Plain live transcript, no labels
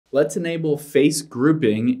Let's enable face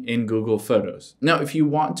grouping in Google Photos. Now, if you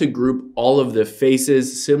want to group all of the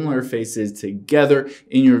faces, similar faces together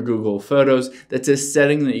in your Google Photos, that's a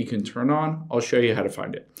setting that you can turn on. I'll show you how to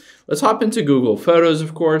find it. Let's hop into Google Photos,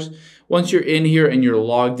 of course. Once you're in here and you're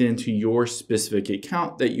logged into your specific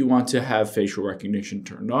account that you want to have facial recognition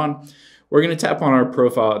turned on, we're going to tap on our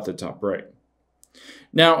profile at the top right.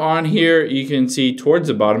 Now on here, you can see towards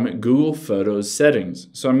the bottom, Google Photos settings.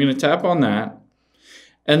 So I'm going to tap on that.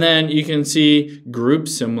 And then you can see group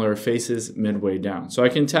similar faces midway down. So I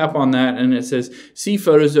can tap on that and it says, see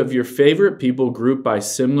photos of your favorite people grouped by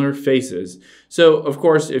similar faces. So of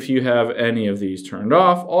course, if you have any of these turned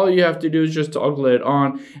off, all you have to do is just toggle it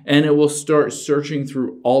on and it will start searching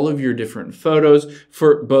through all of your different photos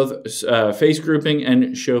for both face grouping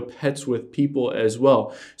and show pets with people as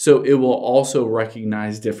well. So it will also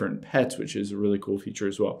recognize different pets, which is a really cool feature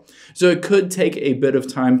as well. So it could take a bit of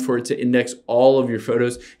time for it to index all of your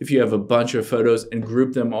photos if you have a bunch of photos and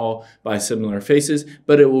group them all by similar faces,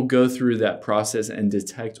 but it will go through that process and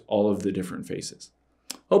detect all of the different faces.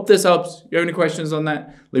 Hope this helps. If you have any questions on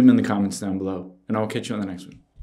that, leave them in the comments down below, and I'll catch you on the next one.